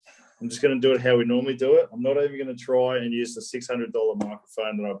I'm just going to do it how we normally do it. I'm not even going to try and use the $600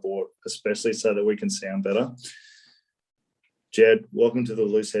 microphone that I bought, especially so that we can sound better. Jed, welcome to the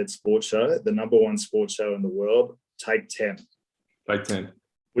Loosehead Sports Show, the #1 sports show in the world. Take 10. Take 10.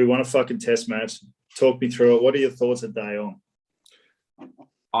 We won a fucking test match. Talk me through it. What are your thoughts a day on?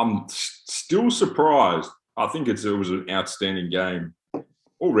 I'm still surprised. I think it was an outstanding game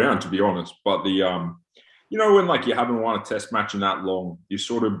all round, to be honest. But when like you haven't won a test match in that long, you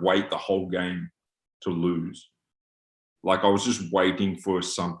sort of wait the whole game to lose. Like I was just waiting for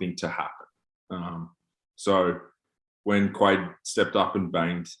something to happen. So when Quade stepped up and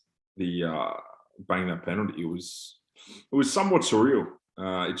banged that penalty, it was somewhat surreal.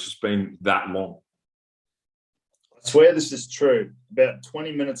 It's just been that long. I swear this is true. About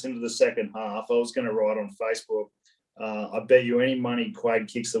 20 minutes into the second half, I was going to write on Facebook, I bet you any money Quade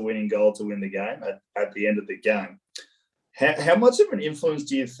kicks the winning goal to win the game at the end of the game. How much of an influence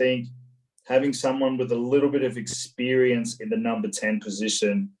do you think having someone with a little bit of experience in the number 10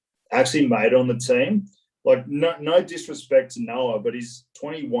 position actually made on the team? Like, no disrespect to Noah, but he's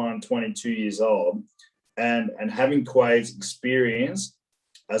 21, 22 years old, and having Quade's experience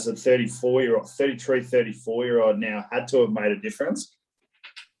as a 34-year-old now had to have made a difference.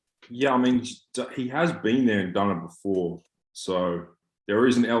 Yeah, I mean, he has been there and done it before. So there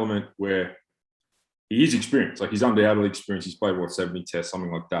is an element where he is experienced. Like, he's undoubtedly experienced. He's played, 70 tests,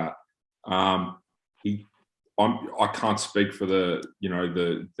 something like that. I can't speak for the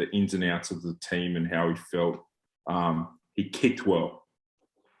ins and outs of the team and how he felt. He kicked well.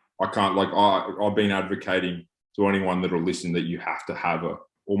 I've been advocating to anyone that'll listen that you have to have a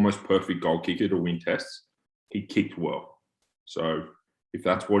almost perfect goal kicker to win tests. He kicked well. So if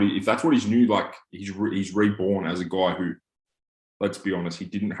that's what he's new, like he's reborn as a guy who, let's be honest, he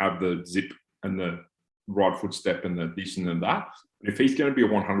didn't have the zip and the right foot step and the this and the that. But if he's going to be a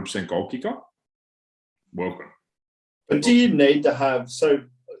 100% goal kicker, welcome. But do you need to have, so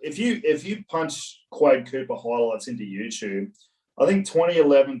if you punch Quade Cooper highlights into YouTube, I think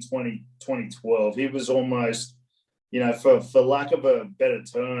 2011, 2012, he was almost, for lack of a better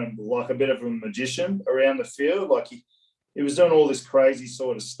term, like a bit of a magician around the field. Like he was doing all this crazy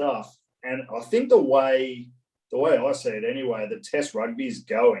sort of stuff. And I think the way I see it anyway, the test rugby is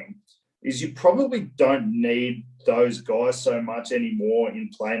going, is you probably don't need those guys so much anymore in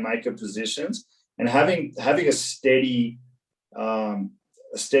playmaker positions. And having a steady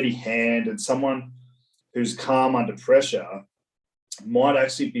hand and someone who's calm under pressure might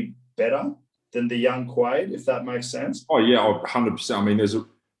actually be better than the young Quade, if that makes sense. Oh yeah, 100%. I mean, there's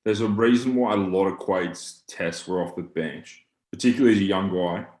a reason why a lot of Quade's tests were off the bench, particularly as a young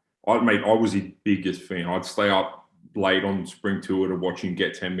guy. I was his biggest fan. I'd stay up late on spring tour to watch him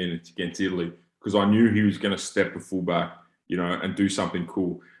get 10 minutes against Italy because I knew he was going to step the fullback, and do something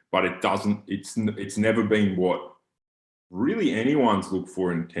cool. But it's never been what really anyone's looked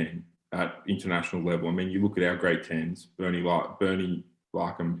for in 10 at international level. I mean, you look at our great 10s, Bernie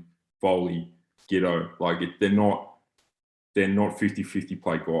Larkham, Foley, Giddo, they're not 50-50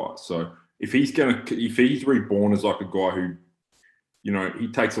 play guys. So if he's reborn as like a guy who, he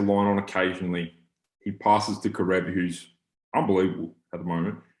takes a line on occasionally, he passes to Karev, who's unbelievable at the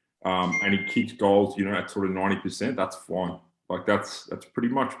moment, and he kicks goals, at sort of 90%, that's fine. Like that's pretty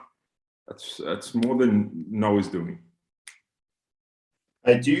much, that's more than Noah's doing.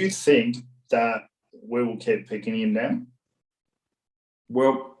 Hey, do you think that we will keep picking him now?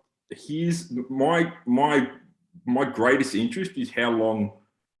 Well, here's my greatest interest is how long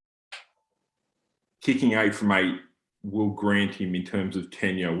kicking 8 from 8 will grant him in terms of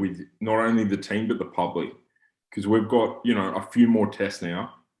tenure with not only the team but the public, because we've got a few more tests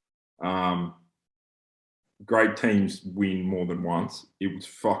now. Great teams win more than once. It was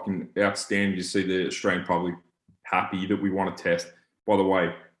fucking outstanding to see the Australian public happy that we won a test. By the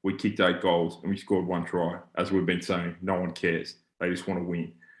way, we kicked 8 goals and we scored 1 try. As we've been saying, no one cares. They just want to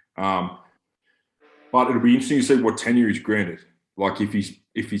win. But it'll be interesting to see what tenure is granted. Like if he's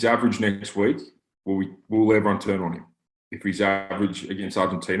average next week, will everyone turn on him? If he's average against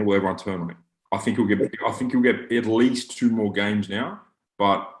Argentina, will everyone turn on him? I think he'll get at least 2 more games now.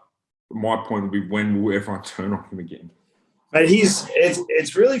 But my point would be, when will everyone turn on him again? But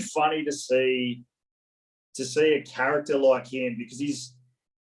it's really funny to see a character like him, because he's,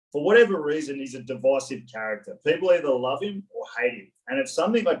 for whatever reason, he's a divisive character. People either love him or hate him. And it's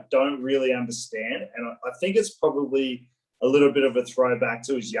something I don't really understand. And I think it's probably a little bit of a throwback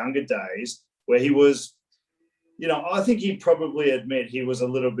to his younger days where he was, I think he'd probably admit he was a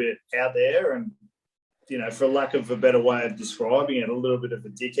little bit out there and, for lack of a better way of describing it, a little bit of a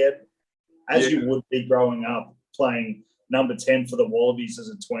dickhead, as you would be growing up playing number 10 for the Wallabies as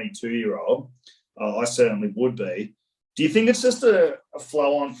a 22-year-old. I certainly would be. Do you think it's just a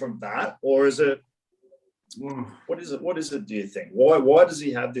flow on from that, or is it? What is it? What is it? Do you think? Why does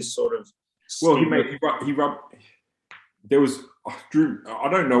he have this sort of? Well, he rubbed. There was Drew. I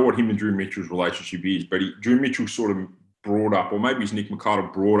don't know what him and Drew Mitchell's relationship is, but Drew Mitchell sort of brought up, or maybe it's Nick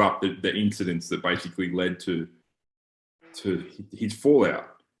McArdle brought up the incidents that basically led to his fallout.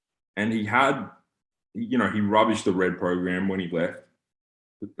 And he had, he rubbished the Red program when he left.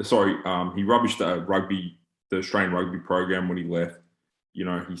 Sorry, he rubbished the Australian rugby program when he left.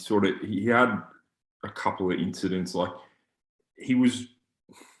 He had a couple of incidents. Like, he was,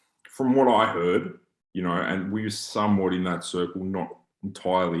 from what I heard, and we were somewhat in that circle, not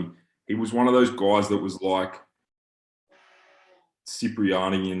entirely. He was one of those guys that was like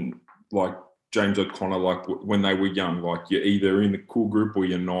Cipriani and like James O'Connor, like when they were young, like you're either in the cool group or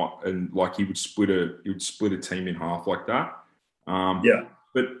you're not, and like he would split a team in half like that. Yeah.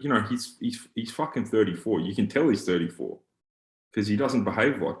 But he's fucking 34. You can tell he's 34 because he doesn't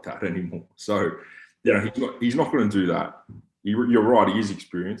behave like that anymore. So he's not going to do that. You're right. He is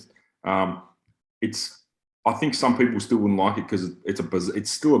experienced. I think some people still wouldn't like it because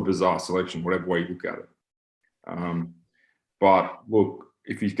it's still a bizarre selection, whatever way you look at it. But look,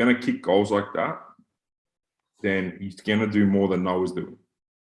 if he's going to kick goals like that, then he's going to do more than Noah's doing.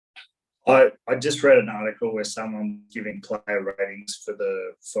 I just read an article where someone was giving player ratings for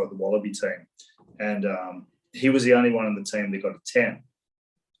the Wallaby team, and he was the only one on the team that got a 10.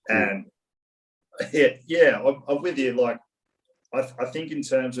 And I'm with you. Like, I think in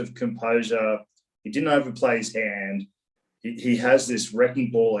terms of composure, he didn't overplay his hand. He has this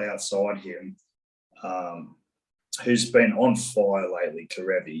wrecking ball outside him, who's been on fire lately,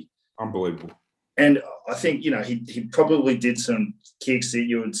 Kerevi. Unbelievable. And I think, he probably did some kicks that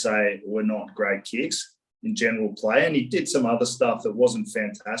you would say were not great kicks in general play. And he did some other stuff that wasn't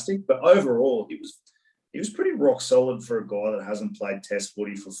fantastic. But overall, he was pretty rock solid for a guy that hasn't played Test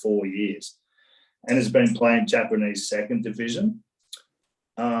footy for 4 years and has been playing Japanese second division.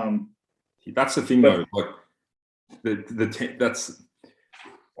 That's the thing, though. Like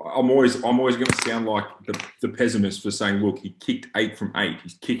I'm always going to sound like the pessimist for saying, look, he kicked 8 from 8.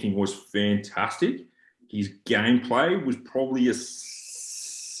 His kicking was fantastic. His gameplay was probably a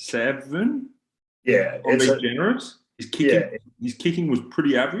 7. Yeah, it's generous. His kicking was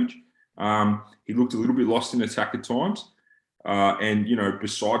pretty average. He looked a little bit lost in attack at times. And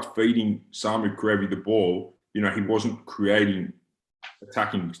besides feeding Samu Kerevi the ball, he wasn't creating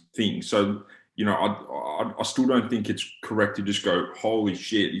attacking things. So, I still don't think it's correct to just go, holy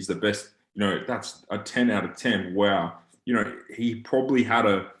shit, he's the best. That's a 10 out of 10. Wow. He probably had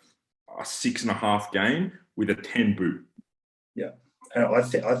a 6.5 game with a 10 boot. Yeah. And I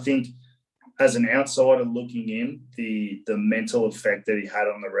think as an outsider looking in, the mental effect that he had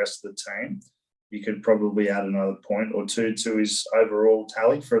on the rest of the team, you could probably add another point or two to his overall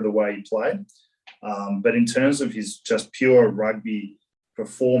tally for the way he played. But in terms of his just pure rugby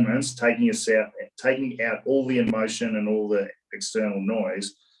performance, taking out all the emotion and all the external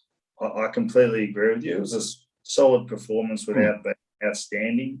noise, I completely agree with you. It was a solid performance without being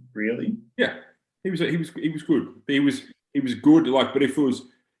outstanding, really. Yeah, he was good. He was good. Like, but if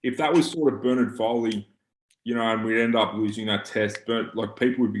that was sort of Bernard Foley, and we'd end up losing that test, but like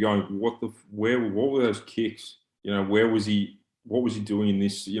people would be going, what were those kicks? Where was he? What was he doing in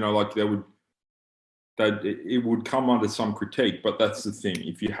this? Like it would come under some critique, but that's the thing.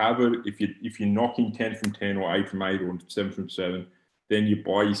 If you have it, if you're knocking 10 from 10 or 8 from 8 or 7 from 7, then you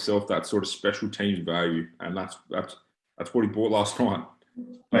buy yourself that sort of special teams value, and that's what he bought last night.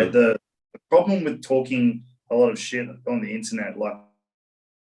 Mate, the problem with talking a lot of shit on the internet, like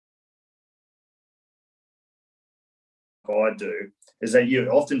I do, is that you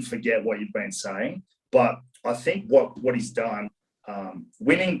often forget what you've been saying. But I think what he's done,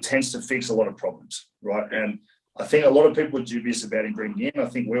 winning tends to fix a lot of problems, right? And I think a lot of people are dubious about him bringing in. I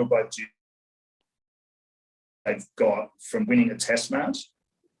think we're both dubious. They've got from winning a test match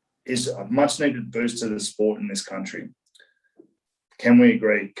is a much needed boost to the sport in this country. Can we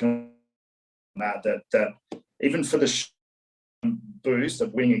agree, Matt, that even for the boost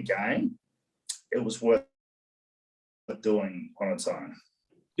of winning a game, it was worth doing on its own?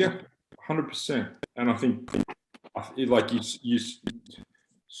 Yeah, 100%. And I think, like you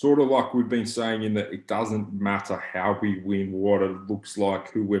sort of like we've been saying, in that it doesn't matter how we win, what it looks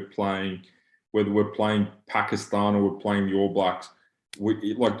like, who we're playing, whether we're playing Pakistan or we're playing the All Blacks.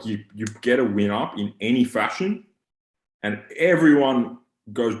 You get a win up in any fashion, and everyone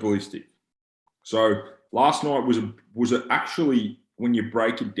goes ballistic. So last night was actually when you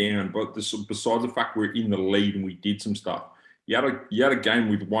break it down, but besides the fact we're in the lead and we did some stuff, you had a game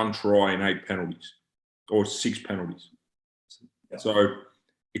with 1 try and 8 penalties or 6 penalties. Yeah. So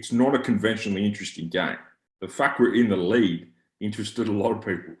it's not a conventionally interesting game. The fact we're in the lead interested a lot of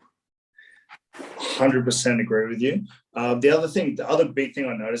people. 100% agree with you. The other big thing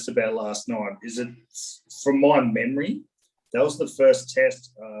I noticed about last night is that, from my memory, that was the first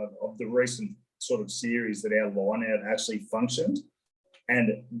test of the recent sort of series that our line-out actually functioned.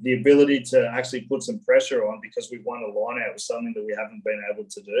 And the ability to actually put some pressure on because we won a line-out was something that we haven't been able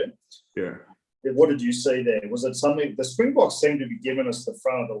to do. Yeah. What did you see there? Was it something the Springboks seemed to be giving us the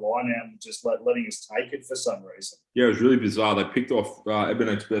front of the line out and just letting us take it for some reason? Yeah, it was really bizarre. They picked off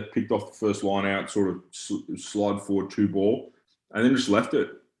Ebenezer picked off the first line out, sort of slide forward 2 ball, and then just left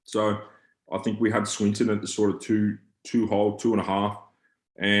it. So I think we had Swinton at the sort of two hole, 2.5,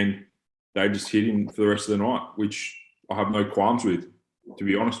 and they just hit him for the rest of the night, which I have no qualms with, to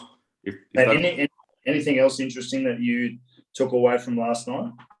be honest. Anything else interesting that you took away from last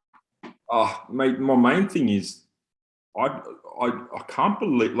night? Mate, my main thing is I can't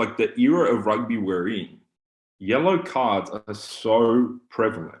believe, like, the era of rugby we're in, yellow cards are so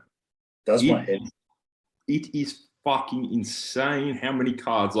prevalent. Does my head. It is fucking insane how many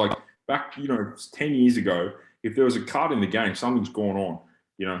cards, like back, 10 years ago, if there was a card in the game, something's going on,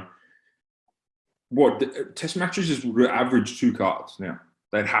 Test matches is average 2 cards now.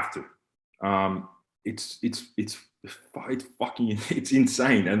 They'd have to. It's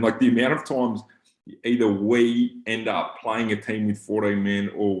insane. And like the amount of times either we end up playing a team with 14 men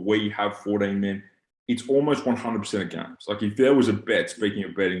or we have 14 men, it's almost 100% of games. Like if there was a bet, speaking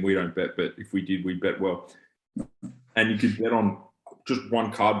of betting, we don't bet, but if we did, we bet well. And you could bet on just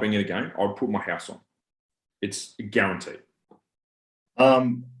 1 card being in a game, I'd put my house on. It's guaranteed.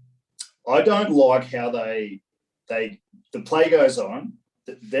 I don't like how the play goes on,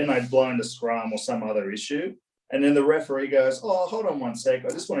 then they blow into scrum or some other issue, and then the referee goes, "Oh, hold on 1 sec, I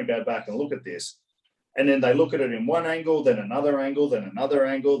just want to go back and look at this." And then they look at it in one angle, then another angle, then another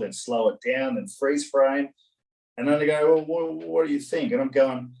angle, then slow it down, then freeze frame. And then they go, "Well, what do you think?" And I'm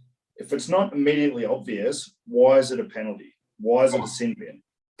going, if it's not immediately obvious, why is it a penalty? Why is it a sin bin?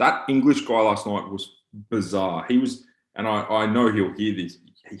 That English guy last night was bizarre. He was, and I know he'll hear this,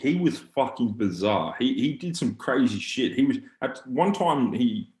 he was fucking bizarre. He did some crazy shit. He was, at one time,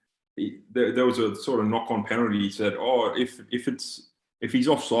 there was a sort of knock-on penalty. He said, "Oh, if he's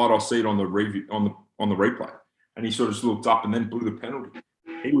offside, I'll see it on the review, on the replay." And he sort of just looked up and then blew the penalty.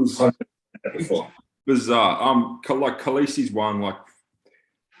 He was bizarre. Like Khaleesi's one, like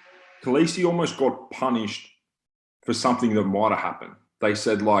Khaleesi almost got punished for something that might have happened. They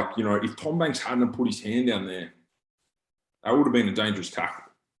said, like, if Tom Banks hadn't put his hand down there, that would have been a dangerous tackle.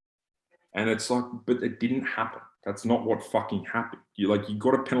 And it's like, but it didn't happen. That's not what fucking happened. You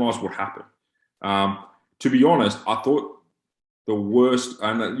got to penalise what happened. To be honest, I thought the worst,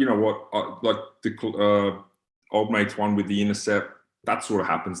 and you know what, like the old mates one with the intercept, that sort of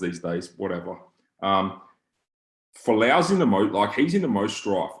happens these days, whatever. Folau's in the most, like he's in the most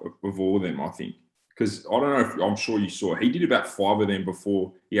strife of all of them, I think. Because I don't know if, I'm sure you saw, he did about 5 of them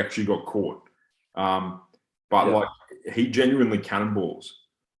before he actually got caught. Like he genuinely cannonballs.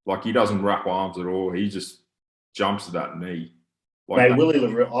 Like he doesn't wrap arms at all. He just jumps to that knee. Like Willie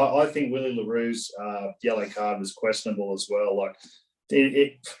LaRue, I think Willie LaRue's yellow card was questionable as well. Like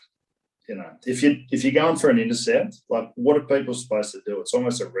if you're going for an intercept, like what are people supposed to do? It's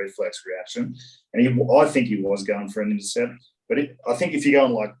almost a reflex reaction. And I think he was going for an intercept. But I think if you're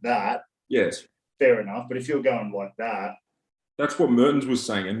going like that, yes, fair enough. But if you're going like that, that's what Mertens was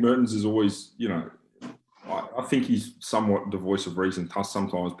saying. And Mertens is always, I think he's somewhat the voice of reason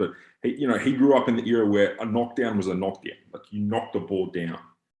sometimes, but he grew up in the era where a knockdown was a knockdown. Like you knock the ball down.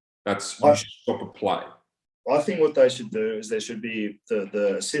 You should stop a play. I think what they should do is there should be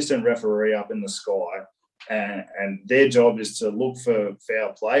the assistant referee up in the sky, and their job is to look for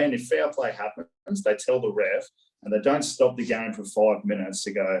foul play. And if foul play happens, they tell the ref, and they don't stop the game for 5 minutes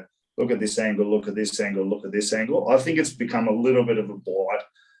to go, look at this angle, look at this angle, look at this angle. I think it's become a little bit of a blight.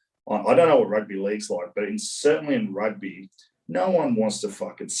 I don't know what rugby league's like, but certainly in rugby, no one wants to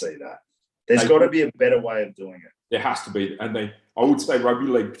fucking see that. There's got to be a better way of doing it. There has to be. And I would say rugby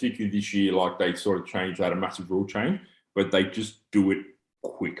league, particularly this year, like they sort of changed that, a massive rule change, but they just do it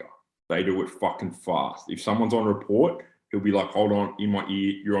quicker. They do it fucking fast. If someone's on report, he'll be like, hold on, in my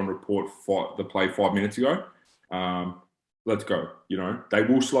ear, you're on report for the play 5 minutes ago. Let's go. They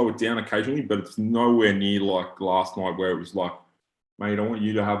will slow it down occasionally, but it's nowhere near like last night where it was like, mate, I want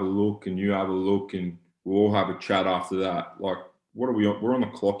you to have a look and you have a look and we'll all have a chat after that. Like, what are we on? We're on the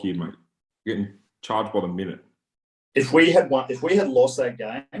clock here, mate. We're getting charged by the minute. if we had lost that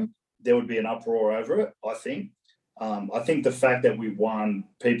game, there would be an uproar over it. I think. I think the fact that we won,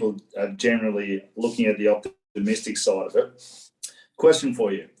 people are generally looking at the optimistic side of it. Question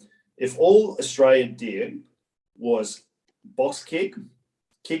for you: if all Australia did was box kick,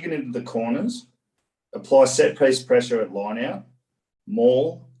 kick it into the corners, apply set piece pressure at line out,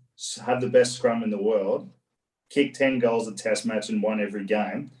 maul, have the best scrum in the world, kick 10 goals a test match and won every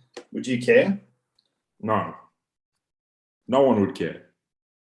game, would you care? No. No one would care.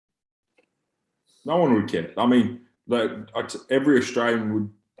 No one would care. I mean, every Australian would,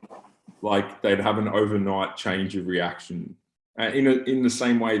 like, they'd have an overnight change of reaction. In the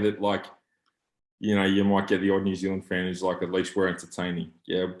same way that, like, you know, you might get the odd New Zealand fan who's like, at least we're entertaining.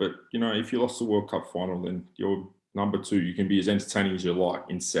 Yeah, but, you know, if you lost the World Cup final, then you're number 2. You can be as entertaining as you like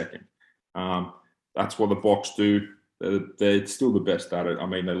in second. That's what the Box do. They're still the best at it. I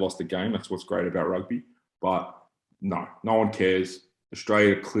mean, they lost the game. That's what's great about rugby. But no one cares.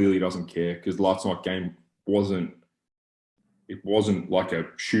 Australia clearly doesn't care because last night's game wasn't like a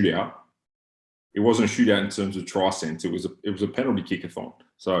shootout. It wasn't a shootout in terms of try sense. It was a penalty kickathon.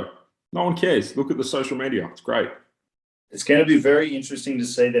 So no one cares. Look at the social media. It's great. It's going to be very interesting to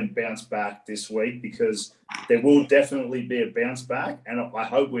see them bounce back this week because there will definitely be a bounce back, and I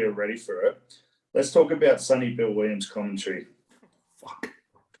hope we are ready for it. Let's talk about Sonny Bill Williams' commentary. Fuck.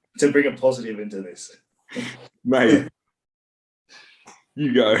 To bring a positive into this. Mate,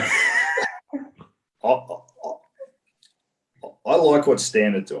 you go. I like what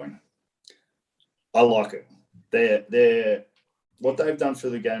Stan are doing. I like it. They're what they've done for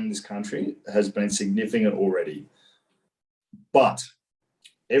the game in this country has been significant already. But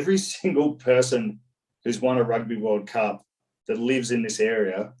every single person who's won a Rugby World Cup that lives in this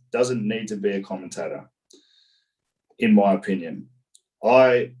area doesn't need to be a commentator, in my opinion.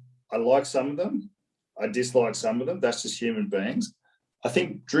 I like some of them. I dislike some of them. That's just human beings. I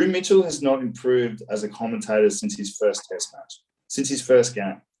think Drew Mitchell has not improved as a commentator since his first test match, since his first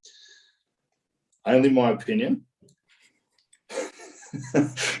game. Only my opinion.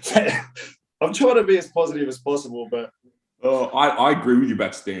 I'm trying to be as positive as possible, but I agree with you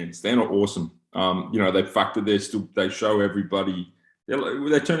about Stan. Stan are awesome. You know, the fact that they show everybody.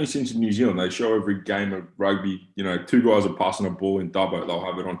 They're turning this into New Zealand. They show every game of rugby. You know, 2 guys are passing a ball in Dubbo. They'll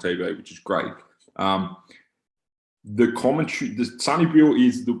have it on TV, which is great. The commentary, Sonny Bill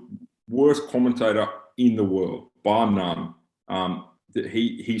is the worst commentator in the world, bar none. I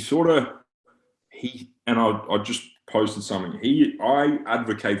just posted something. I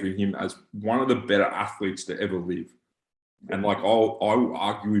advocate for him as one of the better athletes to ever live. And like I will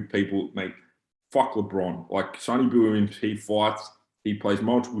argue with people, mate, fuck LeBron. Like Sonny Bill Williams, he fights, he plays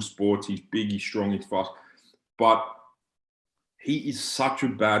multiple sports, he's big, he's strong, he's fast. But he is such a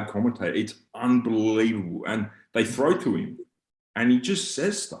bad commentator. It's unbelievable. And they throw to him and he just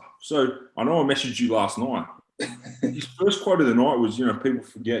says stuff. So I know I messaged you last night. His first quote of the night was, you know, people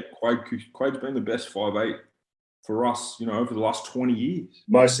forget Quade's been the best 5'8" for us, you know, over the last 20 years.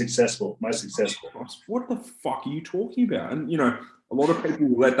 Most successful. What the fuck are you talking about? And, you know, a lot of people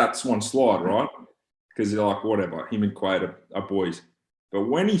will let that one slide, right? Because they're like, whatever, him and Quade are boys. But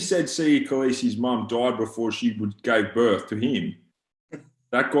when he said Sia Khaleesi's mum died before she gave birth to him,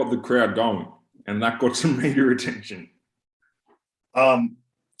 that got the crowd going and that got some media attention. I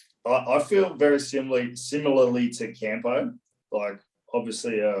feel very similarly to Campo, like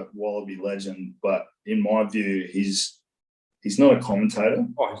obviously a Wallaby legend, but in my view, he's not a commentator.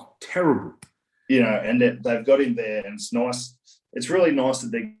 Oh, he's terrible. You know, and they've got him there, and it's nice. It's really nice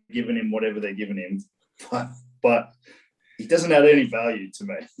that they're giving him whatever they're giving him, but he doesn't add any value to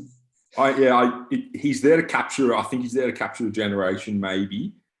me. He's there to capture. I think he's there to capture a generation,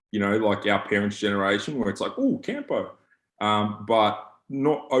 maybe. You know, like our parents' generation, where it's like, oh, Campo, but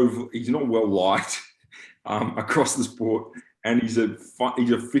not over. He's not well liked across the sport, and he's a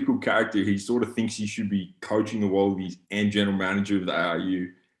fickle character. He sort of thinks he should be coaching the Wallabies and general manager of the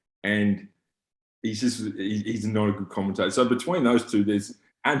ARU, and he's not a good commentator. So between those two, there's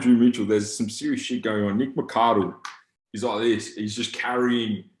Andrew Mitchell. There's some serious shit going on. Nick McArdle is like this. He's just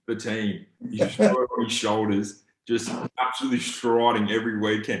carrying the team. He's just on his shoulders, just absolutely striding every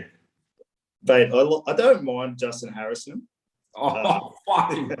weekend. Mate, I don't mind Justin Harrison.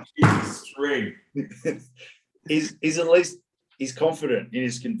 Fucking string. He's at least he's confident in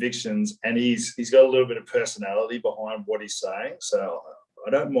his convictions, and he's got a little bit of personality behind what he's saying. So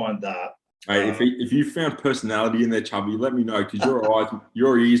I don't mind that. Hey, if you found personality in there, Chubby, let me know, because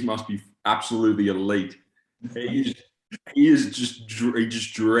your ears must be absolutely elite. He just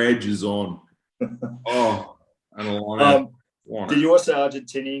dredges on. Oh, and did you watch the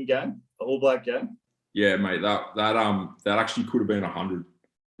Argentinian game, the All Black game? Yeah, mate. That actually could have been 100.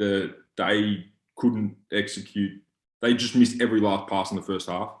 They couldn't execute. They just missed every last pass in the first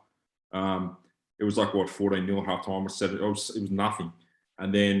half. It was like what 14-0 half time or 7. It was nothing.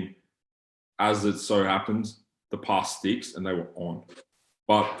 And then, as it so happens, the pass sticks and they were on.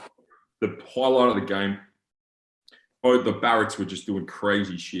 But the highlight of the game, the Barretts were just doing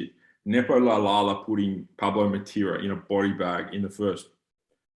crazy shit. Nepo Lalala putting Pablo Matera in a body bag in the first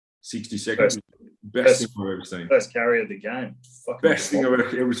 60 seconds. Best thing I've ever seen. First carry of the game. Best thing I've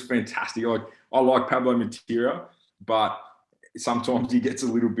ever. It was fantastic. I like Pablo Matera, but sometimes he gets a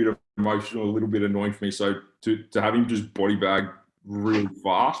little bit emotional, a little bit annoying for me. So to have him just body bag really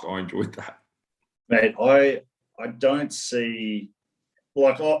fast, I enjoyed that. Mate, I don't see.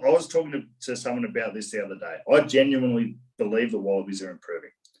 Like I was talking to someone about this the other day. I genuinely believe the Wallabies are improving.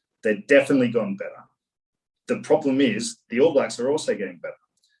 They've definitely gotten better. The problem is the All Blacks are also getting better.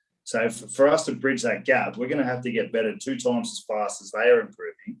 So for us to bridge that gap, we're going to have to get better 2 times as fast as they are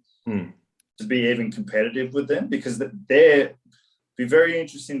improving to be even competitive with them, because they're be very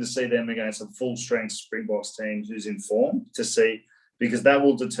interesting to see them against a full-strength Springboks team who's in form, to see, because that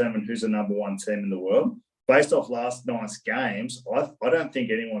will determine who's the number 1 team in the world. Based off last night's games, I don't think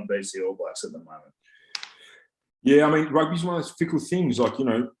anyone beats the All Blacks at the moment. Yeah, I mean, rugby's one of those fickle things. Like,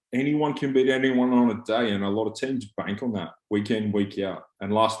 anyone can beat anyone on a day, and a lot of teams bank on that week in, week out.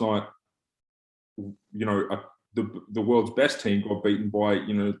 And last night, the world's best team got beaten by,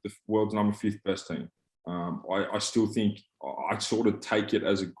 the world's number 5th best team. I still think I sort of take it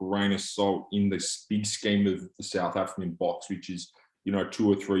as a grain of salt in this big scheme of the South African box, which is,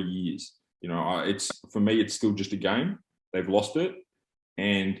 2 or 3 years. It's, for me, it's still just a game. They've lost it.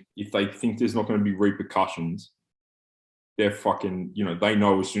 And if they think there's not going to be repercussions, they're fucking, they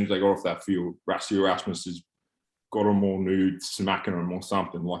know as soon as they got off that field, Rassie Erasmus has got them all nude, smacking them or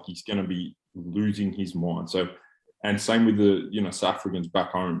something. Like, he's going to be losing his mind. So, and same with the, South Africans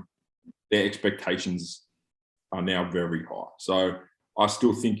back home. Their expectations are now very high. So I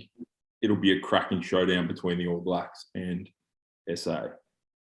still think it'll be a cracking showdown between the All Blacks and SA.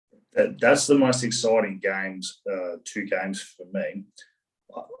 That's the most exciting games, 2 games for me.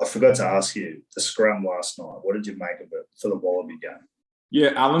 I forgot to ask you, the scrum last night, what did you make of it for the Wallaby game?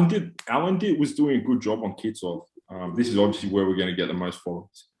 Yeah, Alan was doing a good job on Kitsov. This is obviously where we're going to get the most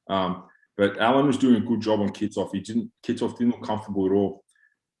followers. But Alan was doing a good job on Kitsov. Kitsov didn't look comfortable at all.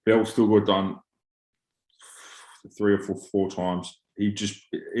 Bell still got done 3 or 4 times.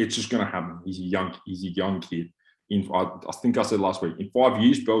 It's just going to happen. He's a young kid. I think I said last week, in 5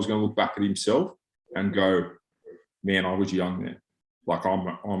 years, Bell's going to look back at himself and go, man, I was young then. Like, I'm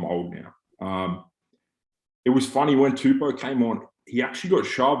old now. It was funny when Tupou came on, he actually got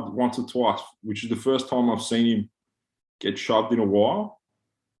shoved once or twice, which is the first time I've seen him get shoved in a while,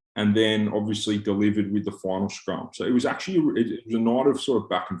 and then obviously delivered with the final scrum. So it was actually it was a night of sort of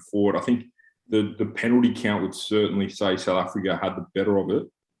back and forward. I think the penalty count would certainly say South Africa had the better of it.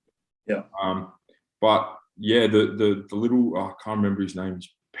 Yeah. But yeah, the little, I can't remember his name,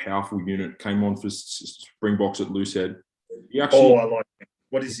 powerful unit came on for Springboks at Loosehead. I like him.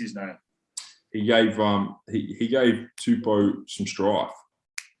 What is his name? He gave he gave Tupou some strife,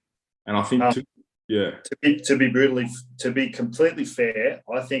 and I think to be completely fair,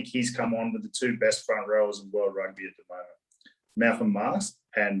 I think he's come on with the 2 best front rowers in world rugby at the moment, Malcolm Marx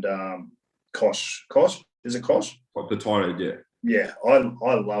and Kosh. Is it Kosh? The title, yeah. Yeah,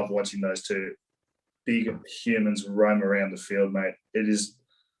 I love watching those 2 big humans roam around the field, mate. It is,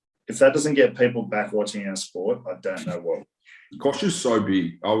 if that doesn't get people back watching our sport, I don't know what. Kosh is so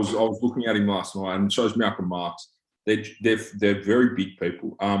big. I was looking at him last night, and so is Malcolm Marx. They're very big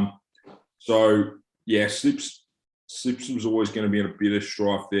people. So yeah, Slips was always going to be in a bit of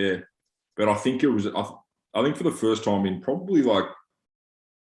strife there, but I think I think for the first time in probably like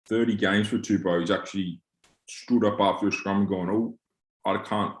 30 games for Tupou, he's actually stood up after a scrum and gone, "Oh, I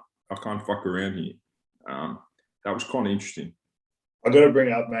can't fuck around here." That was kind of interesting. I got to bring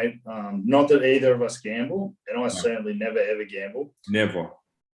it up, mate. Not that either of us gamble, and I certainly never ever gamble. Never,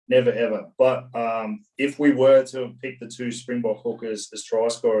 ever. But if we were to have picked the 2 Springbok hookers as try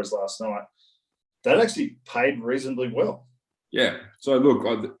scorers last night, that actually paid reasonably well. Yeah. So look,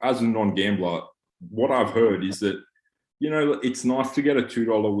 as a non-gambler, what I've heard is that, it's nice to get a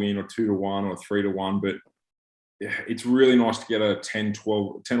 $2 win or 2-1 or 3-1, but it's really nice to get a 10,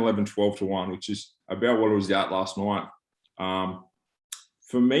 11, 12-1, which is about what it was at last night.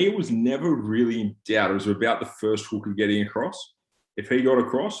 For me, it was never really in doubt. It was about the first hooker getting across. If he got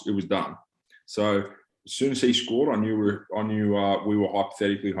across, it was done. So as soon as he scored, I knew we were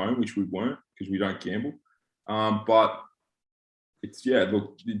hypothetically home, which we weren't because we don't gamble. But it's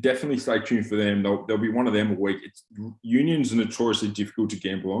look, definitely stay tuned for them. There'll be one of them a week. Unions are notoriously difficult to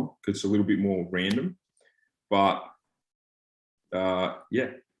gamble on because it's a little bit more random. But I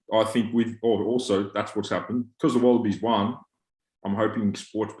think also that's what's happened because the Wallabies won. I'm hoping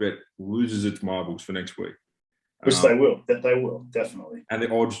Sportsbet loses its marbles for next week. Which they will. That they will, definitely. And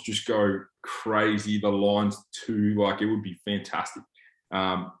the odds just go crazy. The lines too, like it would be fantastic.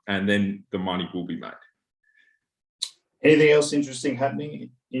 And then the money will be made. Anything else interesting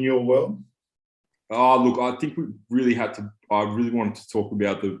happening in your world? Oh, look, I think we really I really wanted to talk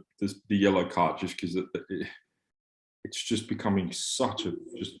about the yellow card just because it's just becoming such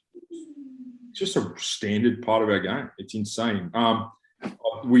just a standard part of our game. It's insane.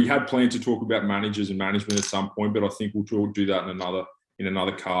 We had planned to talk about managers and management at some point, but I think we'll do that in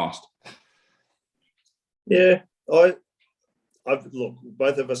another cast. Yeah, look,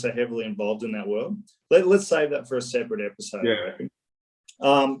 both of us are heavily involved in that world. Let's save that for a separate episode. Yeah. I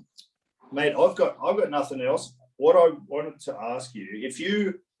reckon. Mate, I've got nothing else. What I wanted to ask you, if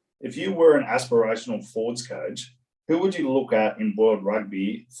you were an aspirational forwards coach, who would you look at in world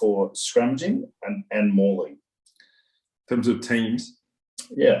rugby for scrummaging and mauling? In terms of teams?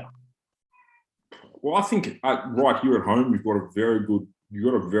 Yeah. Well, I think right here at home, you've got a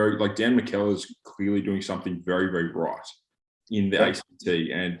very, like Dan McKellar is clearly doing something very, very right in the ACT.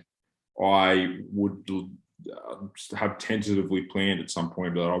 And I would have tentatively planned at some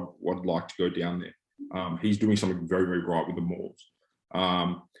point that I would like to go down there. He's doing something very, very right with the Mauls.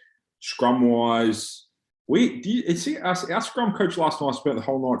 Scrum-wise, our scrum coach last night spent the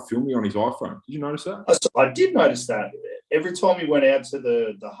whole night filming on his iPhone. Did you notice that? I did notice that. Every time he went out to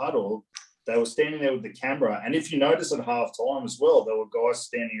the huddle, they were standing there with the camera. And if you notice at half time as well, there were guys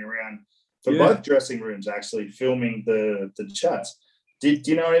standing around for both dressing rooms actually filming the chats. Do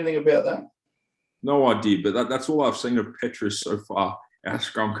you know anything about that? No idea, but that's all I've seen of Petrus so far, our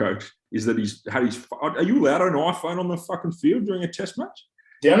scrum coach, is that he's had his... Are you allowed an iPhone on the fucking field during a test match?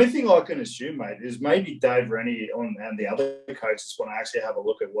 The only thing I can assume, mate, is maybe Dave Rennie and the other coaches want to actually have a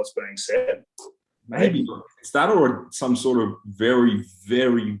look at what's being said. Maybe it's that or some sort of very,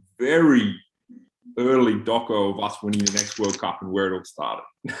 very, very early doco of us winning the next World Cup and where it all started.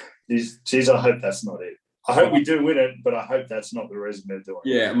 Geez, I hope that's not it. I hope we do win it, but I hope that's not the reason they're doing it.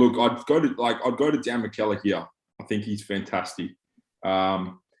 Yeah, look, I'd go to Dan McKellar here. I think he's fantastic.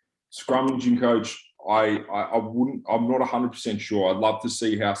 Scrummaging coach, I wouldn't. I'm not 100% sure. I'd love to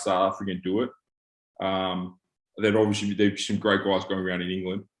see how South Africa do it. There'd obviously be some great guys going around in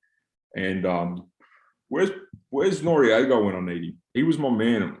England. And where's Noriega when I need him? He was my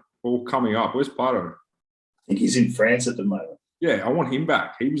man. All coming up. Where's Pato? I think he's in France at the moment. Yeah, I want him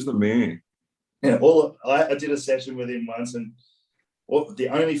back. He was the man. Yeah, I did a session with him once, and the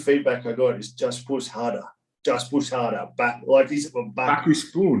only feedback I got is just push harder, back like he's back with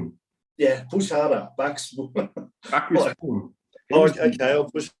spoon. Yeah, push harder, back spoon. Back with spoon. Okay,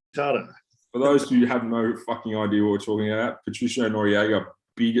 I'll push harder. For those who have no fucking idea what we're talking about, Patricio Noriega,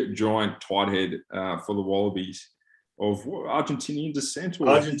 big, giant, tight head for the Wallabies of Argentinian descent.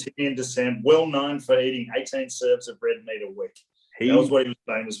 Argentinian descent, well known for eating 18 serves of red meat a week. That was what he was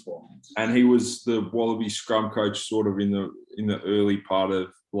famous for. And he was the Wallabies scrum coach sort of in the early part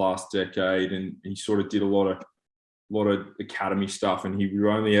of last decade, and he sort of did a lot of academy stuff, and he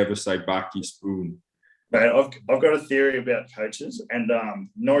would only ever say back your spoon. Mate, I've got a theory about coaches, and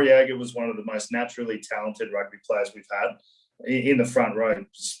Noriega was one of the most naturally talented rugby players we've had in the front row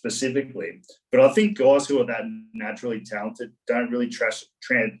specifically. But I think guys who are that naturally talented don't really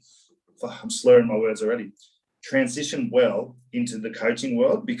I'm slurring my words already. Transition well into the coaching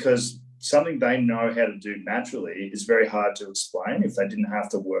world, because something they know how to do naturally is very hard to explain if they didn't have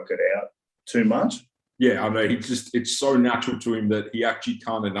to work it out too much. Yeah, I know. It's so natural to him that he actually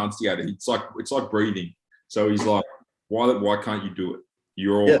can't enunciate it. It's like breathing. So he's like, why can't you do it?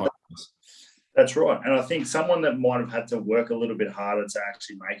 You're all hopeless. That's right. And I think someone that might have had to work a little bit harder to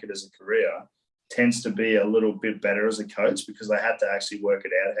actually make it as a career tends to be a little bit better as a coach, because they had to actually work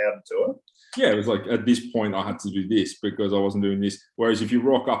it out how to do it. Yeah, it was like, at this point, I had to do this because I wasn't doing this. Whereas if you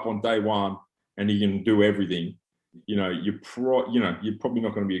rock up on day one and you can do everything, you're probably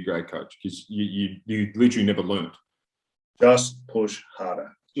not going to be a great coach, because you literally never learned. Just push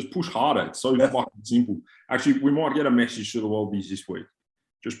harder. Just push harder. It's so fucking simple. Actually, we might get a message to the Wallabies this week.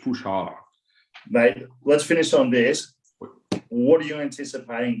 Just push harder. Mate, let's finish on this. What are you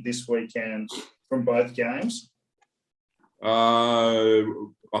anticipating this weekend from both games?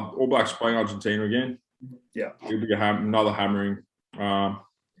 All Blacks playing Argentina again. Yeah, it'll be another hammering.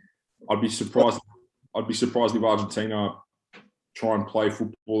 I'd be surprised if Argentina try and play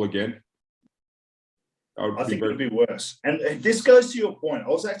football again. I think it would be worse. And this goes to your point. I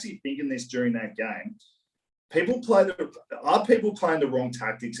was actually thinking this during that game. Are people playing the wrong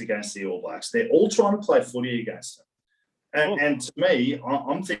tactics against the All Blacks? They're all trying to play footy against them. And to me,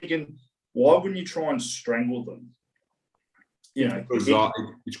 I'm thinking, why wouldn't you try and strangle them? You know,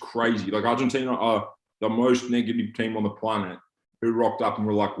 it's crazy. Like Argentina are the most negative team on the planet who rocked up and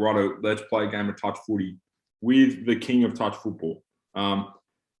were like, righto, let's play a game of touch footy with the king of touch football.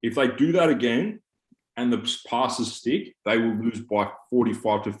 If they do that again and the passes stick, they will lose by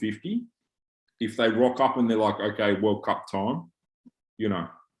 45 to 50. If they rock up and they're like, okay, World Cup time, you know,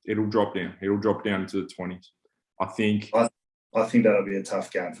 it'll drop down. It'll drop down into the 20s. I think that'll be a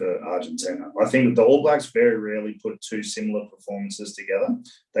tough game for Argentina. I think the All Blacks very rarely put two similar performances together.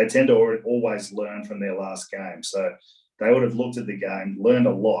 They tend to always learn from their last game. So they would have looked at the game, learned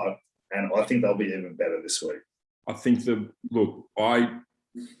a lot, and I think they'll be even better this week. I think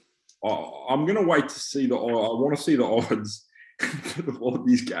I'm going to wait to see I want to see the odds for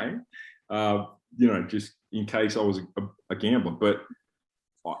this game. You know, just in case I was a gambler. But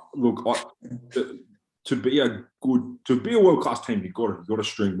to be a world class team, you've got to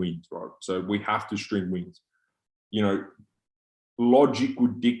string wins, right? So we have to string wins. You know, logic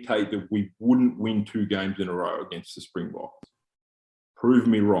would dictate that we wouldn't win 2 games in a row against the Springboks. Prove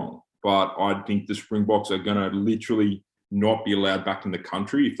me wrong, but I think the Springboks are going to literally not be allowed back in the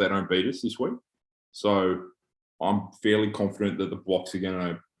country if they don't beat us this week. So I'm fairly confident that the Blocks are going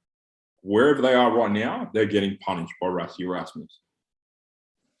to, wherever they are right now, they're getting punished by Rassie Erasmus.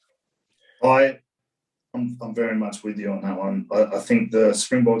 I'm very much with you on that one. I think the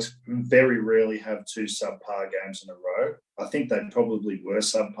Springboks very rarely have 2 subpar games in a row. I think they probably were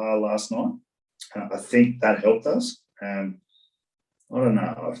subpar last night. I think that helped us. I don't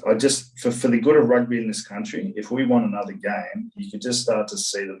know. I just, for the good of rugby in this country, if we won another game, you could just start to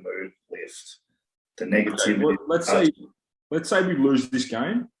see the mood lift, the negativity. Okay, let's say we lose this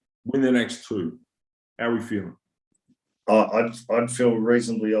game, win the next 2. How are we feeling? I'd feel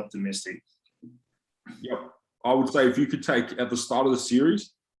reasonably optimistic. Yep. I would say if you could take at the start of the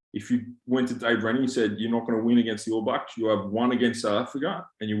series, if you went to Dave Rennie and said you're not going to win against the All Blacks, you have one against South Africa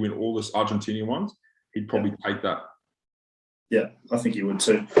and you win all this Argentinian ones, he'd probably take that. Yeah, I think he would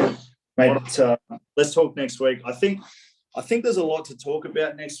too. Mate, let's talk next week. I think there's a lot to talk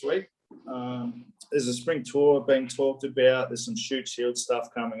about next week. There's a spring tour being talked about. There's some Shoot Shield stuff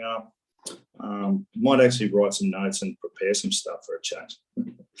coming up. Might actually write some notes and prepare some stuff for a chat.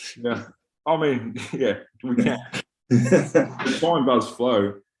 Yeah. I mean, yeah, we can. The time does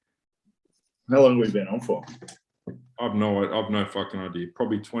flow. How long have we been on for? I've no fucking idea.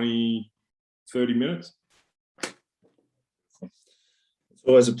 Probably 20, 30 minutes. It's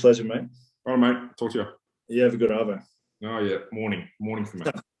always a pleasure, mate. All right, mate. Talk to you. You have a good arvo. Oh, yeah. Morning for me.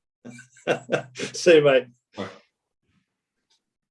 See you, mate.